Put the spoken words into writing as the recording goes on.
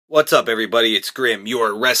What's up, everybody? It's Grim,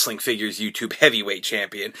 your Wrestling Figures YouTube heavyweight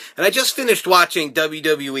champion. And I just finished watching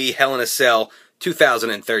WWE Hell in a Cell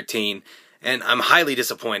 2013, and I'm highly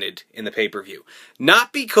disappointed in the pay-per-view.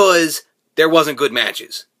 Not because there wasn't good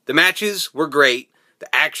matches. The matches were great,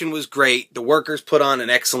 the action was great, the workers put on an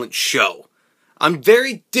excellent show. I'm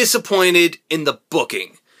very disappointed in the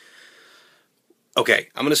booking. Okay,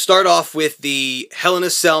 I'm going to start off with the Hell in a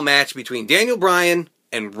Cell match between Daniel Bryan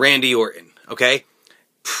and Randy Orton, okay?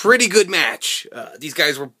 Pretty good match. These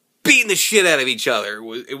guys were beating the shit out of each other.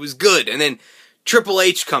 It was good. And then Triple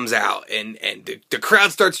H comes out, and the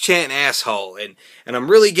crowd starts chanting asshole, and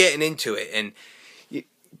I'm really getting into it. And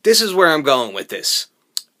this is where I'm going with this.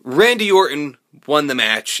 Randy Orton won the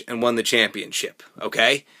match and won the championship,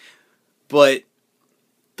 okay? But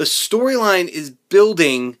the storyline is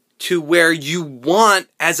building to where you want,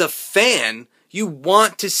 as a fan, you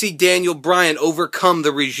want to see Daniel Bryan overcome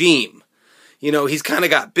the regime. You know, he's kind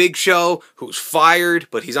of got Big Show, who's fired,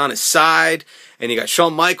 but he's on his side. And you got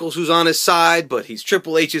Shawn Michaels, who's on his side, but he's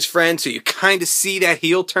Triple H's friend. So you kind of see that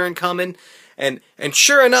heel turn coming. And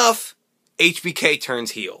sure enough, HBK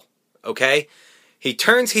turns heel. Okay? He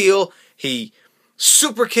turns heel. He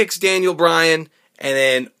super kicks Daniel Bryan. And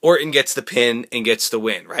then Orton gets the pin and gets the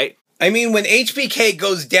win, right? I mean, when HBK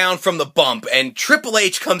goes down from the bump and Triple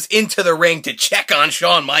H comes into the ring to check on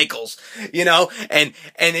Shawn Michaels, you know, and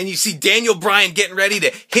then you see Daniel Bryan getting ready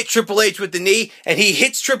to hit Triple H with the knee, and he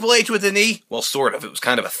hits Triple H with the knee. Well, sort of. It was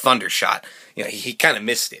kind of a thunder shot. You know, he kind of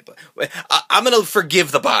missed it, but I'm going to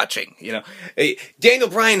forgive the botching, you know. Daniel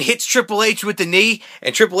Bryan hits Triple H with the knee,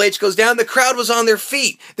 and Triple H goes down. The crowd was on their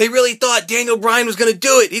feet. They really thought Daniel Bryan was going to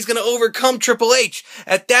do it. He's going to overcome Triple H.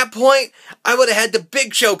 At that point, I would have had the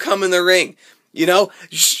Big Show come in the ring. You know,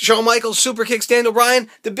 Shawn Michaels super kicks Daniel Bryan.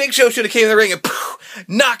 The Big Show should have came in the ring and poof,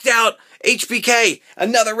 knocked out HBK.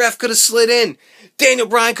 Another ref could have slid in. Daniel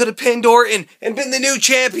Bryan could have pinned Orton and been the new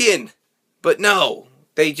champion. But no,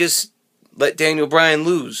 they just let Daniel Bryan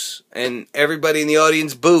lose, and everybody in the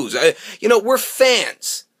audience boos. You know, we're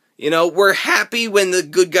fans. You know, we're happy when the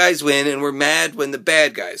good guys win, and we're mad when the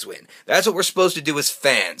bad guys win. That's what we're supposed to do as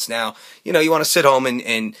fans. Now, you know, you want to sit home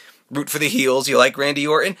and root for the heels. You like Randy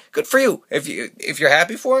Orton? Good for you. If you're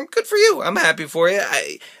happy for him, good for you. I'm happy for you.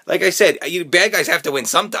 Like I said, bad guys have to win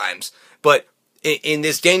sometimes. But in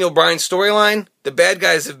this Daniel Bryan storyline, the bad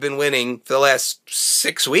guys have been winning for the last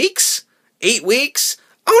 6 weeks? 8 weeks?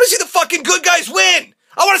 I want to see the fucking good guys win!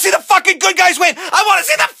 I want to see the fucking good guys win! I want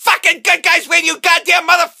to see the fucking good guys win, you goddamn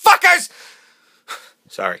motherfuckers!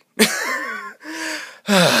 Sorry.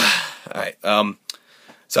 Alright,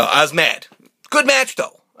 so I was mad. Good match,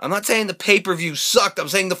 though. I'm not saying the pay-per-view sucked, I'm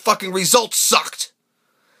saying the fucking results sucked.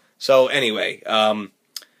 So, anyway,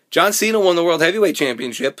 John Cena won the World Heavyweight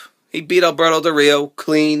Championship. He beat Alberto Del Rio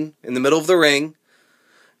clean in the middle of the ring.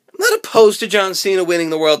 I'm not opposed to John Cena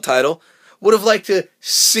winning the world title. Would have liked to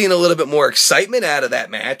seen a little bit more excitement out of that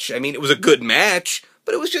match. I mean, it was a good match,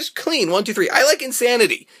 but it was just clean. 1, 2, 3. I like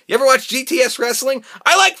insanity. You ever watch GTS wrestling?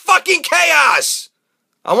 I like fucking chaos!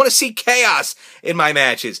 I want to see chaos in my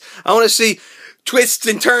matches. I want to see twists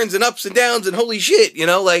and turns and ups and downs and holy shit, you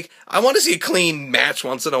know? Like, I want to see a clean match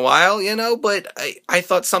once in a while, you know? But I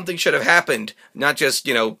thought something should have happened. Not just,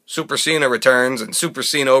 you know, Super Cena returns and Super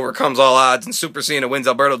Cena overcomes all odds and Super Cena wins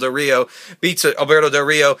Alberto Del Rio, beats Alberto Del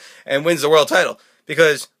Rio, and wins the world title.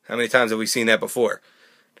 Because how many times have we seen that before?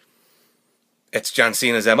 It's John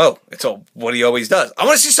Cena's MO. It's all what he always does. I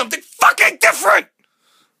want to see something fucking different!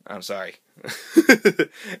 I'm sorry.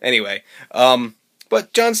 Anyway,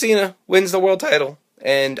 but John Cena wins the world title,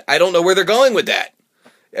 and I don't know where they're going with that.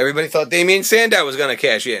 Everybody thought Damien Sandow was going to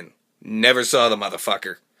cash in. Never saw the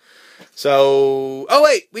motherfucker. So, oh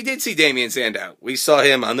wait, we did see Damien Sandow. We saw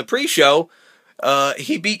him on the pre-show.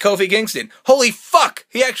 He beat Kofi Kingston. Holy fuck!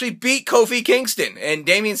 He actually beat Kofi Kingston. And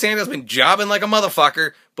Damien Sandow's been jobbing like a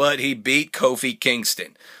motherfucker, but he beat Kofi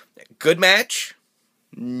Kingston. Good match.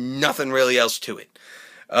 Nothing really else to it.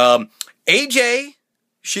 AJ...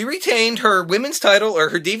 she retained her women's title, or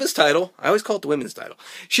her Divas title. I always call it the women's title.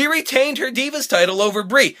 She retained her Divas title over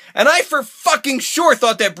Brie. And I for fucking sure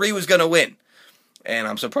thought that Brie was going to win. And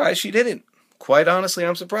I'm surprised she didn't. Quite honestly,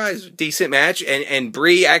 I'm surprised. Decent match. And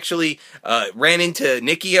Brie actually ran into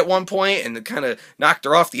Nikki at one point and kind of knocked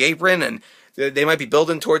her off the apron. And they might be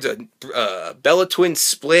building towards a Bella Twin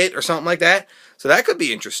split or something like that. So that could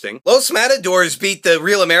be interesting. Los Matadors beat the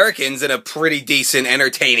Real Americans in a pretty decent,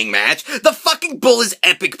 entertaining match. The fucking bull is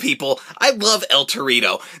epic, people. I love El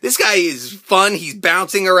Torito. This guy is fun. He's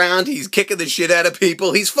bouncing around. He's kicking the shit out of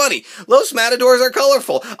people. He's funny. Los Matadors are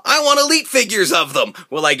colorful. I want elite figures of them.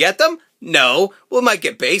 Will I get them? No. We might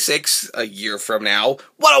get basics a year from now.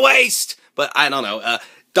 What a waste! But I don't know.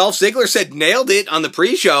 Dolph Ziggler said nailed it on the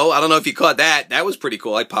pre-show. I don't know if you caught that. That was pretty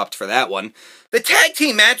cool. I popped for that one. The tag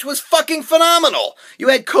team match was fucking phenomenal. You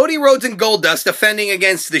had Cody Rhodes and Goldust defending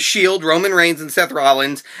against The Shield, Roman Reigns and Seth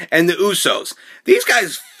Rollins, and the Usos. These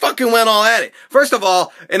guys fucking went all at it. First of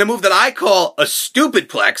all, in a move that I call a stupid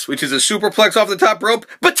plex, which is a superplex off the top rope,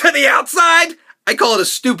 but to the outside, I call it a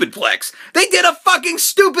stupid plex. They did a fucking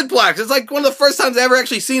stupid plex. It's like one of the first times I've ever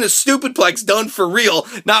actually seen a stupid plex done for real,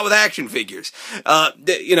 not with action figures.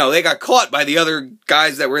 They got caught by the other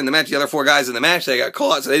guys that were in the match. The other 4 guys in the match, they got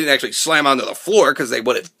caught, so they didn't actually slam onto the floor because they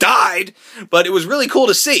would have died. But it was really cool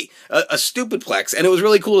to see a stupid plex, and it was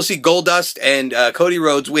really cool to see Goldust and Cody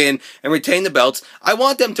Rhodes win and retain the belts. I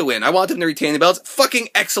want them to win. I want them to retain the belts. Fucking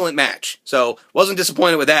excellent match. So wasn't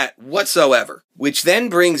disappointed with that whatsoever. Which then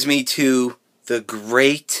brings me to the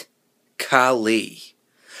Great Khali.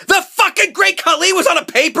 The fucking Great Khali was on a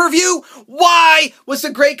pay-per-view? Why was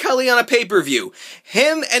the Great Khali on a pay-per-view?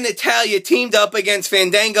 Him and Natalya teamed up against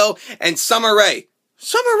Fandango and Summer Rae.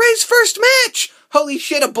 Summer Rae's first match! Holy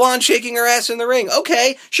shit, a blonde shaking her ass in the ring.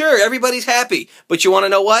 Okay, sure, everybody's happy. But you want to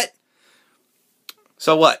know what?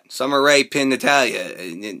 So what? Summer Rae pinned Natalya.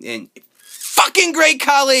 And fucking Great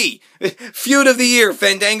Khali! Feud of the year,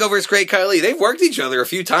 Fandango versus Great Khali. They've worked each other a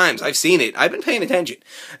few times. I've seen it. I've been paying attention.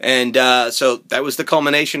 And so that was the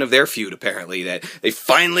culmination of their feud, apparently. That they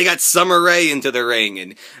finally got Summer Rae into the ring.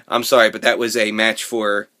 And I'm sorry, but that was a match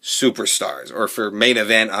for superstars. Or for main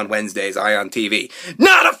event on Wednesdays, on TV.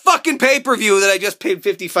 Not a fucking pay-per-view that I just paid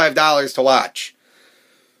 $55 to watch.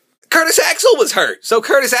 Curtis Axel was hurt, so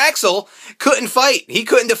Curtis Axel couldn't fight. He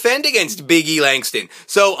couldn't defend against Big E Langston.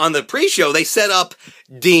 So on the pre-show, they set up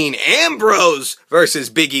Dean Ambrose versus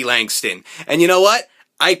Big E Langston. And you know what?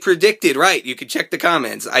 I predicted right. You can check the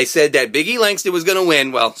comments. I said that Big E Langston was going to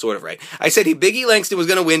win. Well, sort of right. I said Big E Langston was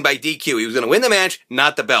going to win by DQ. He was going to win the match,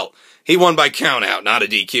 not the belt. He won by countout, not a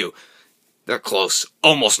DQ. They're close.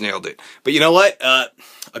 Almost nailed it. But you know what?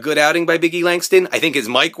 A good outing by Big E Langston. I think his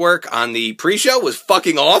mic work on the pre-show was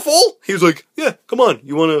fucking awful. He was like, yeah, come on.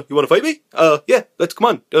 You wanna fight me? Yeah, come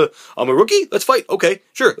on. I'm a rookie. Let's fight. Okay,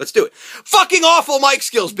 sure, let's do it. Fucking awful mic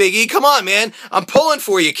skills, Big E. Come on, man. I'm pulling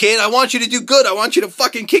for you, kid. I want you to do good. I want you to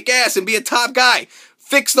fucking kick ass and be a top guy.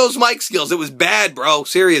 Fix those mic skills. It was bad, bro.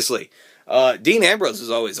 Seriously. Dean Ambrose is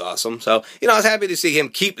always awesome. So, I was happy to see him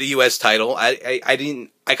keep the U.S. title.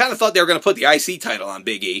 I kind of thought they were going to put the IC title on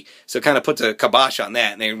Big E. So kind of put the kibosh on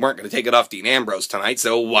that. And they weren't going to take it off Dean Ambrose tonight.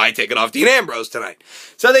 So why take it off Dean Ambrose tonight?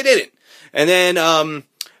 So they didn't. And then,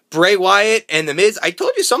 Bray Wyatt and The Miz, I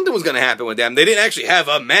told you something was going to happen with them. They didn't actually have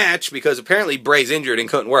a match because apparently Bray's injured and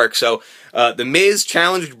couldn't work. So, The Miz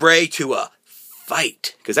challenged Bray to a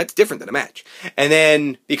fight, because that's different than a match. And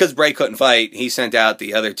then, because Bray couldn't fight, he sent out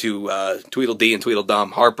the other two, Tweedledee and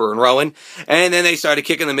Tweedledum, Harper and Rowan, and then they started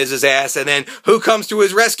kicking the Miz's ass, and then, who comes to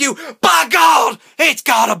his rescue? By God! It's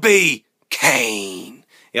gotta be Kane!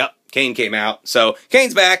 Yep, Kane came out, so,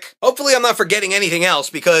 Kane's back. Hopefully I'm not forgetting anything else,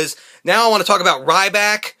 because now I want to talk about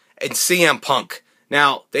Ryback and CM Punk.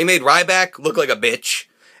 Now, they made Ryback look like a bitch,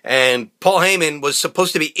 and Paul Heyman was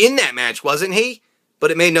supposed to be in that match, wasn't he? But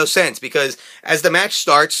it made no sense because as the match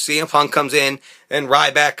starts, CM Punk comes in, then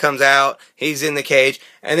Ryback comes out, he's in the cage,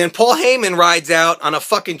 and then Paul Heyman rides out on a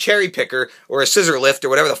fucking cherry picker or a scissor lift or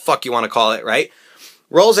whatever the fuck you want to call it, right?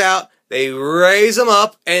 Rolls out, they raise him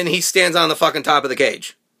up, and he stands on the fucking top of the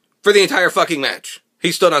cage for the entire fucking match.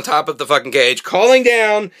 He stood on top of the fucking cage, calling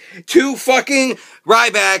down to fucking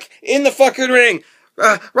Ryback in the fucking ring.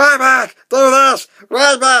 Ryback, do this!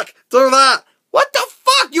 Ryback, do that! What the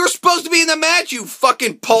fuck? You were supposed to be in the match, you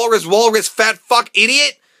fucking Polaris Walrus fat fuck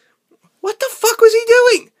idiot! What the fuck was he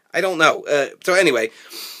doing? I don't know. So anyway,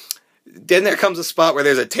 then there comes a spot where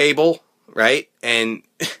there's a table, right? And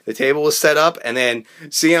the table was set up, and then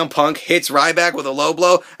CM Punk hits Ryback with a low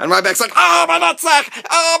blow, and Ryback's like, oh, my nutsack!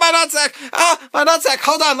 Oh, my nutsack! Oh, my nutsack!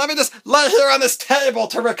 Hold on, let me just lay here on this table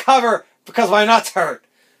to recover, because my nuts hurt.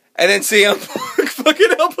 And then CM Punk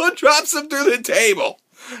fucking elbow drops him through the table.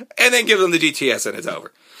 And then gives him the GTS and it's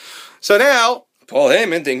over. So now, Paul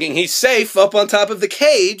Heyman, thinking he's safe up on top of the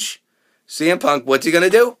cage, CM Punk, what's he going to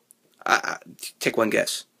do? Take one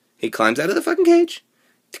guess. He climbs out of the fucking cage.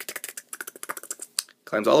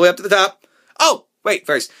 Climbs all the way up to the top. Oh, wait,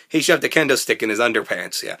 first, he shoved a kendo stick in his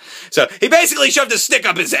underpants, yeah. So, he basically shoved a stick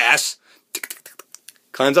up his ass.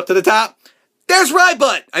 Climbs up to the top. There's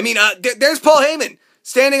Rybutt. There's Paul Heyman.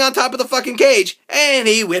 Standing on top of the fucking cage, and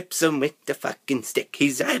he whips him with the fucking stick.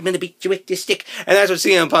 I'm gonna beat you with your stick. And that's what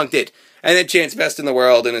CM Punk did. And then Chant's Best in the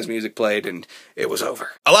World, and his music played, and it was over.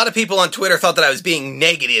 A lot of people on Twitter thought that I was being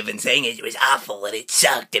negative and saying it was awful, and it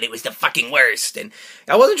sucked, and it was the fucking worst. And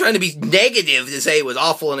I wasn't trying to be negative to say it was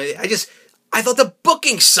awful, and I thought the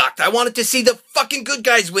booking sucked. I wanted to see the fucking good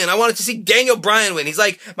guys win. I wanted to see Daniel Bryan win. He's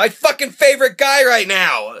like my fucking favorite guy right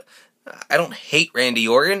now. I don't hate Randy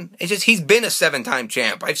Orton. It's just he's been a 7-time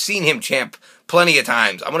champ. I've seen him champ plenty of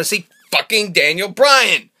times. I want to see fucking Daniel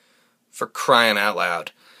Bryan. For crying out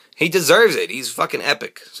loud. He deserves it. He's fucking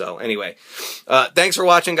epic. So anyway, thanks for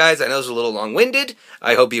watching, guys. I know it was a little long-winded.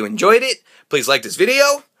 I hope you enjoyed it. Please like this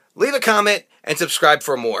video, leave a comment, and subscribe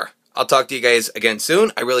for more. I'll talk to you guys again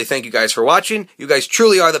soon. I really thank you guys for watching. You guys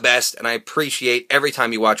truly are the best, and I appreciate every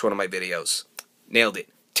time you watch one of my videos. Nailed it.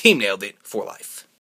 Team nailed it for life.